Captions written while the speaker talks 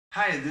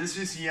Hi, this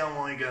is Ian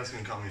Wang. You guys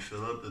can call me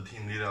Philip, the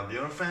team leader of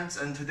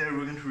Yoyorecreation, and today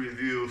we're going to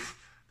review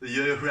the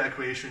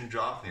Yoyorecreation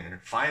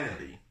Draupnir.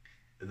 Finally,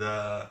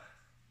 the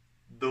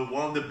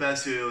one of the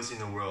best yoyos in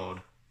the world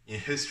in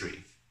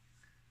history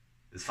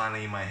is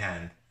finally in my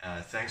hand.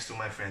 Thanks to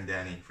my friend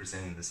Danny for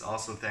sending this.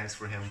 Also, thanks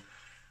for him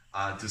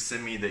to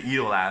send me the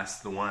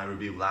Eolast, the one I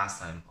reviewed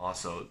last time.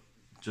 Also,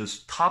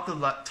 just top of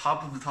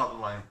the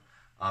line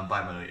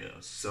by my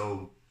yoyos.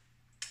 So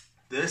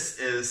this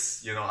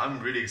is, I'm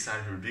really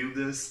excited to review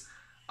this.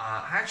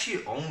 I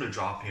actually owned a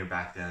Draupnir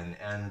back then,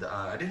 and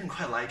I didn't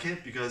quite like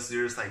it because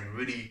there's like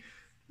really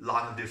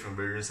lot of different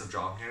versions of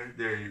Draupnir.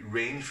 They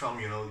range from,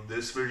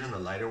 this version, the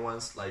lighter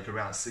ones, like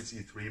around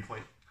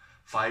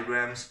 63.5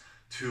 grams,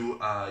 to,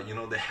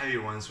 the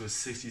heavier ones with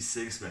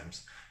 66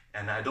 grams.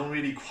 And I don't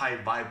really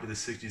quite vibe with the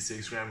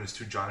 66 grams, it's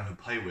too giant to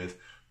play with.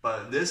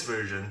 But this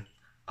version,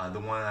 the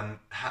one I'm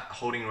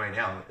holding right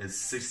now, is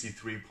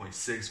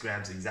 63.6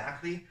 grams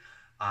exactly.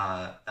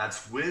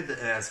 That's with the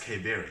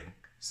NSK bearing.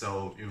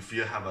 So if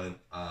you have a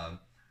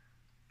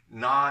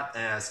not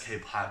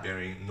NSK plat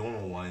bearing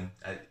normal one,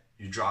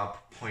 you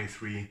drop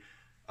 0.3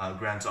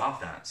 grams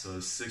off that. So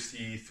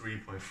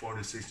 63.4 to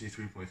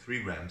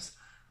 63.3 grams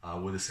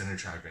with a center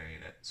track bearing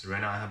in it. So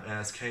right now I have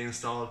NSK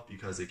installed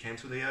because it came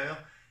to the yoyo.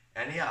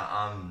 And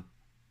yeah,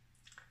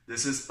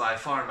 this is by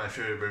far my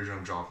favorite version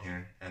of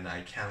Draupnir, and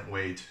I can't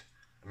wait.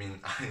 I mean,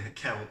 I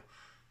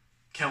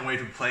can't wait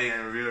to play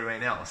and review it right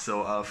now.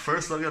 So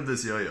first look at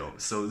this yo-yo.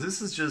 So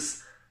this is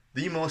just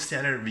the most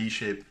standard V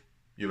shape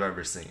you've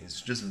ever seen. It's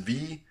just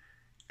V,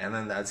 and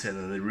then that's it,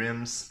 and the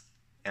rims.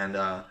 And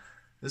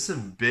this is a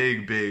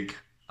big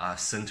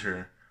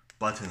center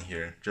button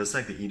here, just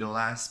like the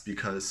Idolast,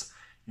 because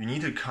you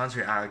need to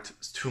counteract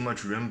too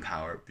much rim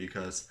power,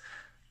 because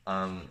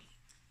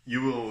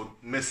you will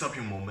mess up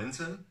your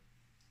momentum.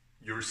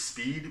 Your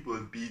speed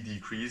will be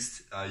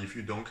decreased if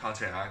you don't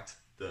counteract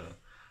the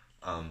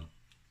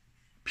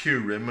pure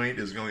rim rate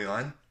is going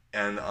on.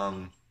 And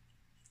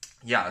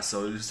yeah,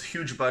 so there's a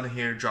huge button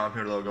here,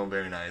 Draupnir logo,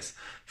 very nice.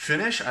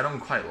 Finish, I don't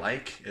quite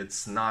like.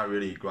 It's not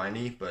really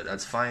grindy, but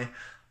that's fine.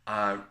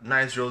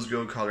 Nice rose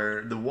gold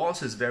color. The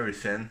walls is very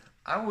thin.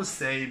 I would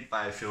say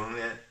by feeling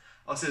it,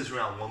 I'll say it's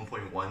around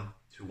 1.1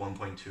 to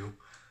 1.2.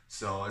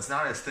 So it's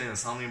not as thin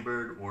as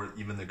Hummingbird or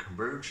even the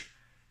Converge.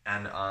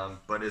 And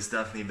but it's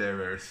definitely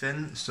very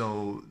thin.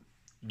 So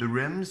the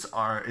rims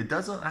it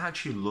doesn't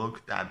actually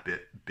look that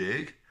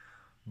big,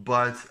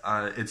 but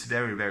it's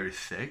very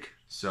thick.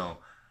 So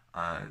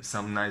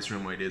some nice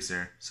rim weight is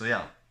there. So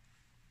yeah.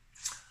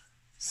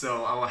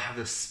 So I will have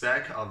the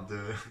spec of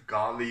the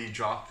godly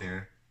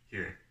Draupnir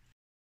here.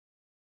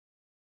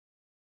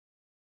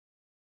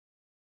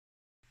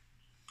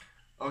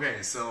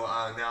 Okay, so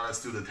now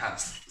let's do the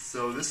test.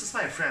 So this is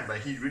my friend, but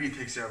he really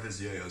takes care of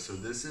his yo-yo. So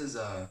this is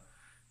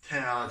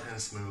 10 out of 10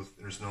 smooth.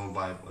 There's no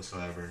vibe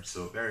whatsoever.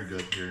 So very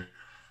good here.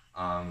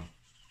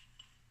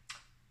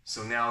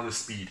 So now the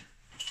speed.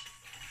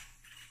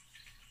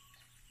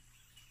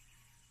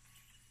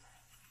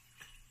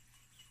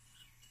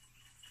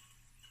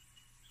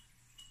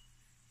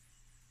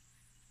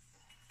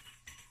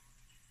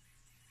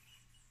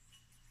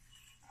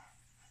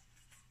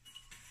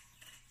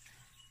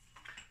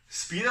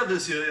 Speed of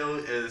this yo-yo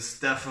is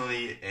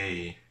definitely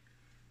a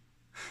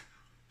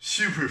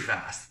super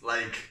fast.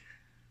 Like,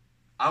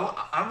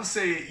 I would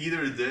say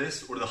either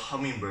this or the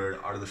Hummingbird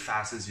are the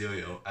fastest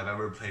yo-yo I've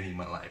ever played in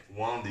my life.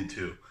 One of the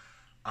two.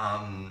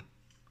 I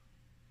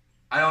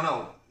don't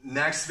know.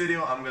 Next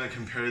video, I'm gonna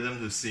compare them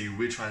to see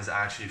which one's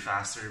actually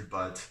faster.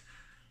 But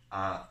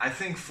I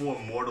think for a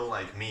mortal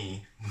like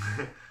me,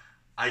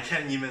 I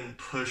can't even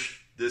push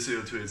this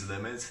yo-yo to its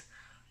limits.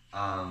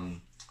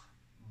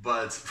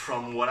 But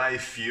from what I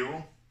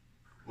feel,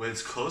 when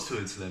it's close to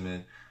its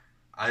limit,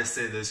 I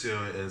say this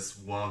yo-yo is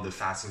one of the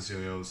fastest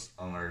yo-yos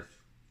on Earth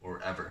or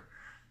ever.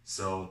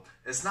 So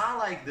it's not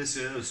like this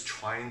yo-yo is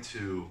trying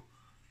to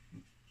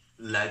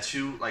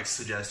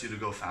suggest you to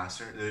go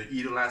faster. The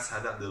Idolast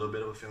had that little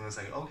bit of a feeling. It's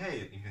like,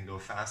 okay, you can go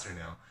faster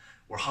now.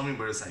 Or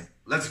Hummingbird is like,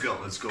 let's go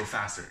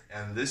faster.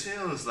 And this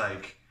yo-yo is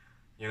like,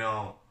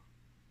 the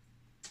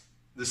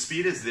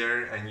speed is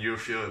there and you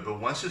feel it. But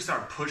once you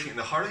start pushing,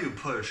 the harder you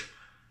push,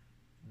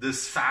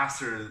 this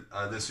faster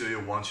this yo-yo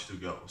wants you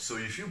to go. So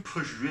if you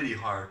push really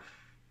hard,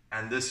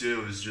 and this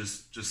yo-yo is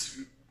just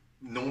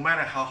no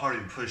matter how hard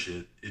you push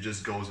it, it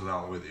just goes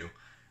along with you.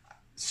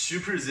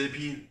 Super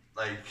zippy,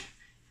 like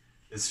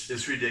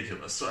it's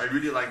ridiculous. So I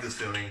really like this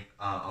feeling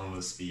on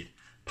the speed.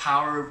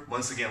 Power,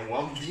 once again,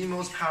 one of the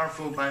most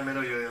powerful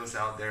bimetal yo-yos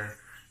out there.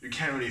 You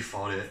can't really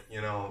fault it,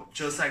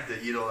 just like the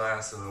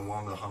Idolast and the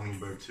one the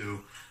Hummingbird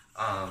too.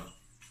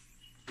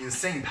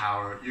 Insane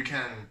power. You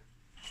can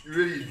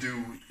really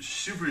do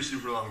super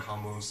long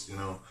combos,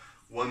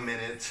 1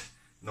 minute,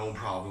 no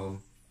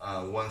problem.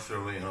 One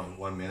throw in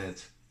 1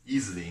 minute,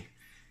 easily.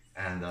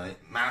 And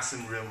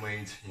massive rim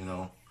weight,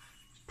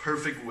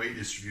 perfect weight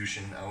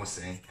distribution, I would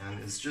say. And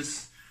it's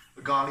just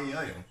a godly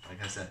yo-yo,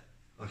 like I said.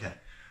 Okay,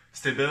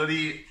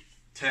 stability,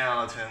 10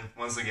 out of 10.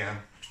 Once again,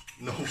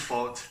 no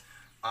fault.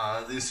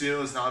 This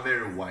yo-yo is not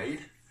very wide.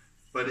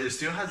 but it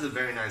still has a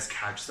very nice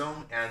catch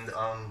zone, and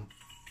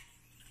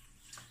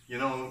you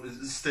know,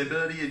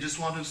 stability. You just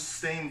want to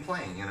stay in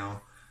plane, you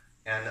know,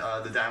 and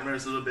the diameter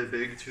is a little bit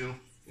big too,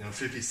 you know,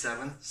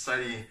 57,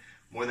 slightly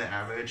more than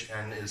average,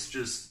 and it's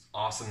just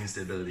awesome in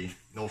stability.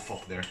 No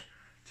fault there,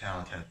 10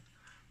 out of 10.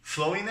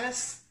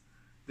 Flowiness,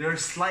 there's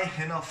a slight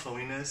hint of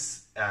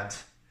flowiness at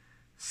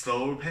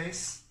slower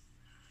pace,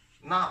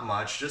 not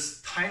much,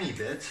 just tiny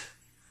bit.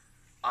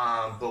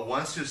 But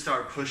once you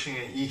start pushing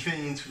it even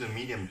into the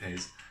medium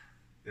pace,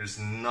 there's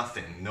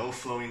nothing, no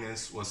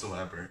flowiness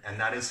whatsoever, and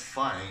that is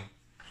fine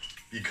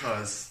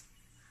because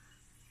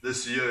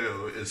this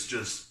yo-yo is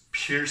just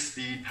pure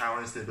speed, power,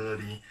 and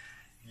stability.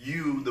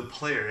 You, the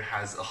player,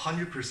 has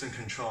 100%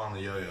 control on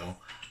the yo-yo,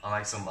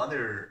 unlike some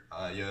other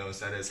yo-yos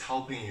that is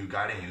helping you,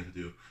 guiding you to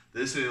do.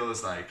 This yo-yo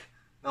is like,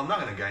 no, I'm not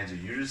gonna guide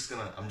you.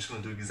 I'm just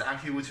gonna do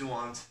exactly what you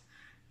want.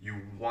 You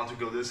want to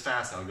go this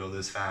fast, I'll go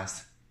this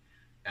fast.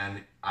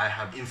 And I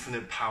have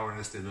infinite power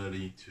and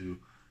stability to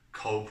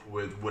cope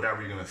with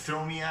whatever you're gonna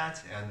throw me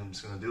at, and I'm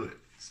just gonna do it.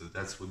 So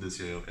that's what this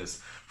yo-yo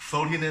is.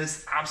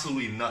 Floatiness,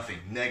 absolutely nothing.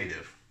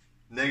 Negative.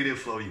 Negative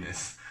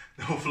floatiness.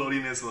 No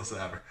floatiness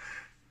whatsoever.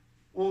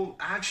 Well,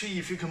 actually,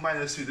 if you combine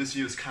this two, this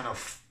yo-yo is kind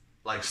of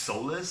like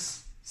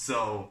soulless.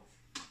 So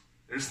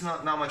there's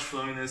not much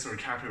floatiness or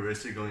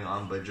characteristic going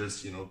on, but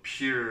just, you know,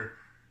 pure,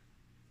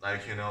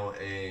 like, you know,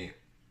 a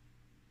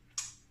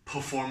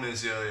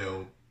performance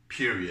yo-yo,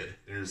 period.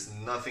 There's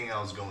nothing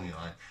else going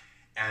on.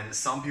 And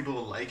some people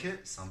will like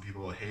it, some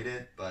people will hate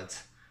it, but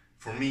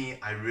for me,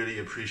 I really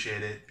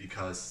appreciate it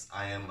because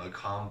I am a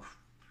comp.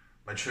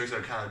 My tricks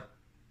are kind of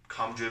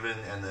comp driven,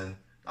 and then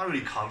not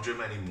really comp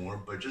driven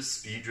anymore, but just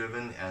speed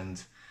driven,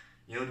 and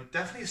you know,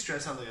 definitely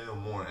stress out the yo-yo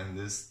more, and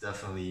this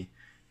definitely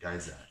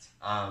guides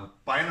that.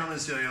 Bind on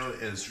this yo-yo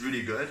is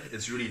really good.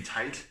 It's really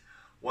tight.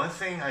 One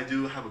thing I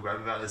do have a gripe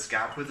about is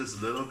gap width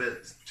is a little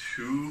bit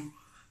too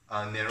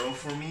narrow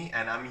for me,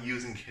 and I'm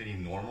using Kitty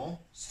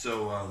normal,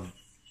 so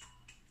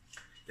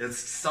it's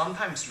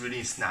sometimes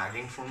really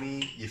snagging for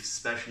me,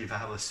 especially if I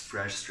have a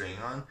fresh string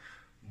on.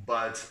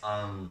 But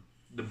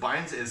the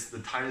binds is the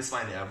tightest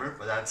bind ever,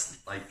 but that's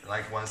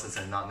like once I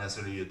said, not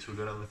necessarily too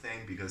good of a thing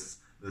because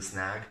the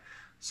snag.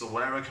 So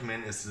what I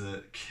recommend is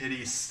the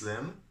Kitty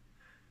Slim,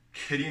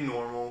 Kitty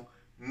Normal,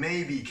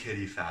 maybe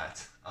Kitty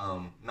Fat.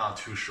 Not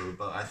too sure,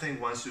 but I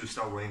think once you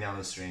start weighing down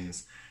the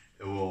strings,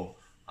 it will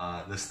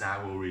the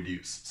snag will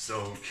reduce.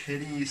 So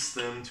Kitty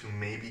Slim to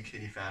maybe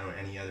Kitty Fat or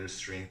any other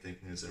string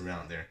thickness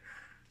around there.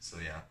 So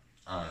yeah,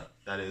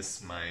 that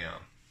is my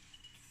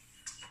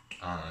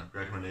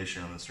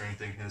recommendation on the string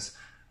thickness.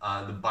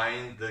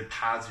 The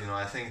pads, you know,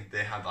 I think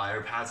they have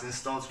IR pads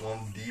installed. It's one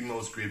of the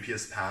most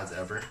grippiest pads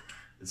ever.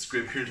 It's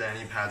grippier than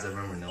any pads I've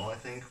ever known, I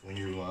think. When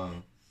you,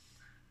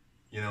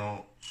 you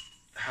know,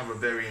 have a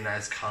very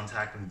nice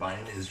contact and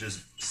bind, it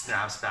just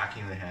snaps back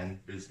in the hand.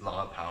 There's a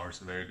lot of power,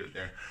 so very good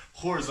there.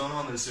 Horizontal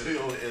on this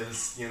yo-yo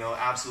is, you know,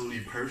 absolutely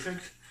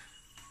perfect.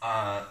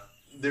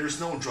 There's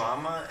no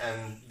drama,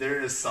 and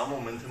there is some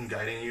momentum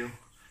guiding you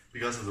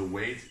because of the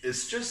weight.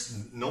 It's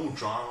just no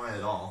drama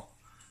at all.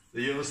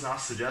 The yo-yo is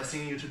not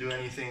suggesting you to do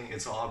anything.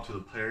 It's all up to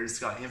the player. It's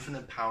got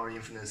infinite power,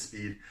 infinite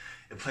speed.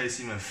 It plays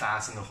even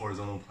fast in the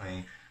horizontal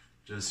plane.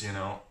 Just, you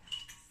know,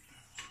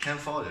 can't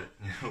fault it.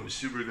 You know,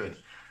 super good.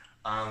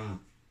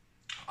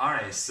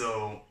 Alright,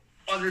 so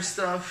other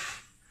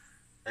stuff.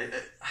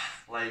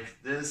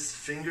 Like this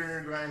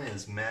finger grind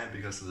is mad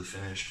because of the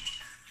finish.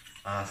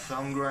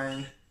 Thumb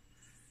grind,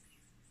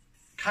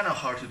 kind of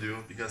hard to do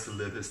because the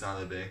lip is not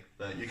that big,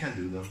 but you can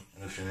do them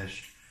in the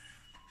finish.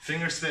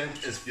 Finger spin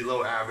is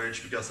below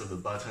average because of the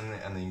button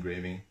and the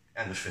engraving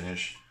and the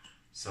finish.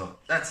 So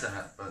that's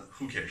that, but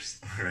who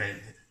cares, right?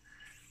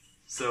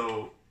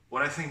 So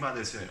what I think about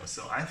this yo-yo.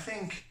 So I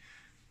think,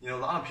 you know, a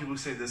lot of people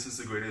say this is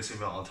the greatest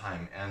yo-yo of all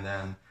time, and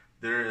then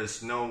there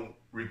is no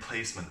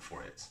replacement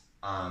for it.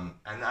 And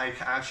I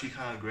actually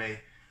kind of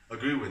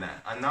agree with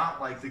that. I'm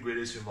not like the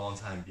greatest yo-yo of all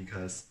time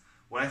because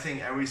what I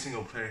think every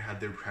single player had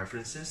their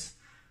preferences.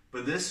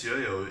 But this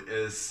yo-yo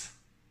is,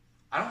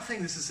 I don't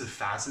think this is the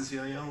fastest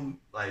yo-yo,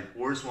 like,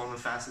 or it's one of the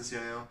fastest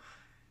yo-yo,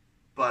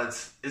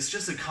 but it's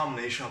just a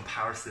combination of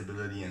power,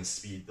 stability, and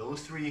speed.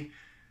 Those three,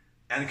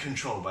 and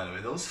control, by the way,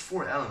 those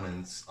four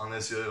elements on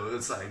this yo-yo,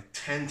 it's like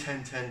 10,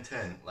 10, 10,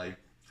 10, like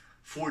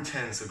 4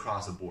 10s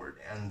across the board.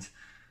 And,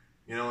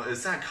 you know,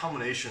 it's that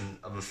combination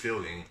of a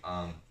feeling,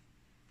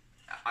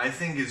 I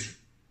think is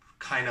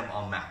kind of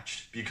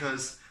unmatched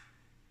because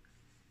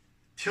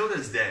till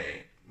this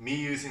day, me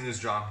using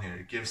this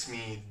Draupnir gives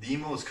me the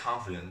most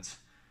confidence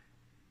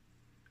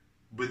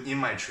within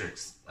my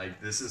tricks.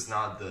 Like, this is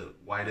not the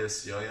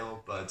widest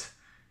yo-yo, but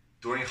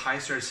during high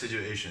stress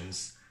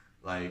situations,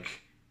 like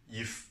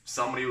if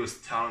somebody was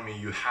telling me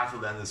you have to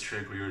land this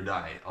trick or you'll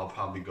die, I'll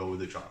probably go with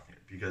the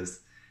Draupnir because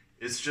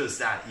it's just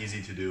that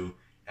easy to do,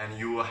 and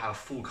you will have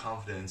full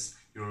confidence.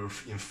 You're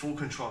in full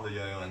control of the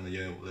yo-yo, and the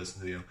yo-yo will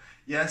listen to you.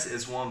 Yes,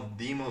 it's one of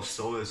the most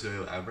soulless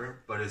yo-yo ever,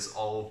 but it's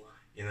all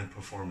in the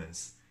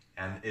performance.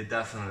 And it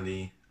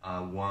definitely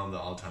one of the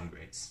all-time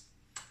greats.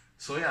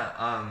 So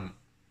yeah,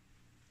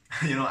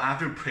 you know,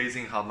 after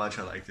praising how much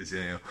I like this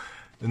yo-yo,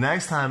 the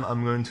next time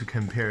I'm going to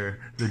compare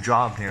the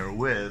Draupnir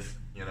with,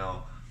 you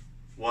know,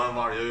 one of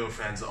our yo-yo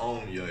friends'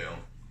 own yo-yo,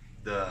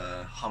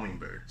 the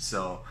Hummingbird.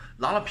 So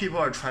a lot of people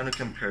are trying to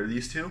compare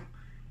these two,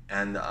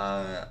 and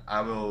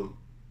I will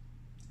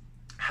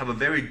have a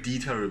very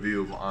detailed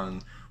review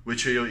on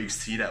which yo-yo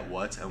exceed at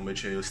what and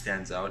which yo-yo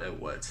stands out at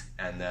what,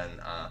 and then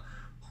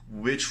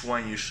which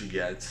one you should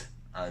get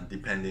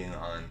depending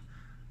on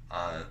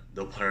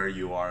the player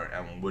you are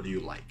and what do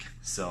you like.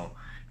 So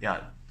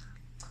yeah,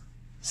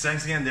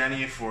 thanks again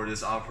Danny for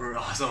this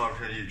awesome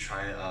opportunity to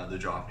try the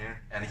Draupnir,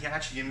 and he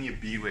actually gave me a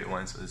B weight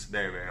one, so it's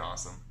very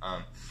awesome.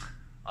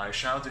 I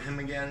shout out to him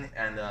again,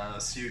 and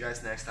see you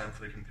guys next time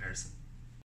for the comparison.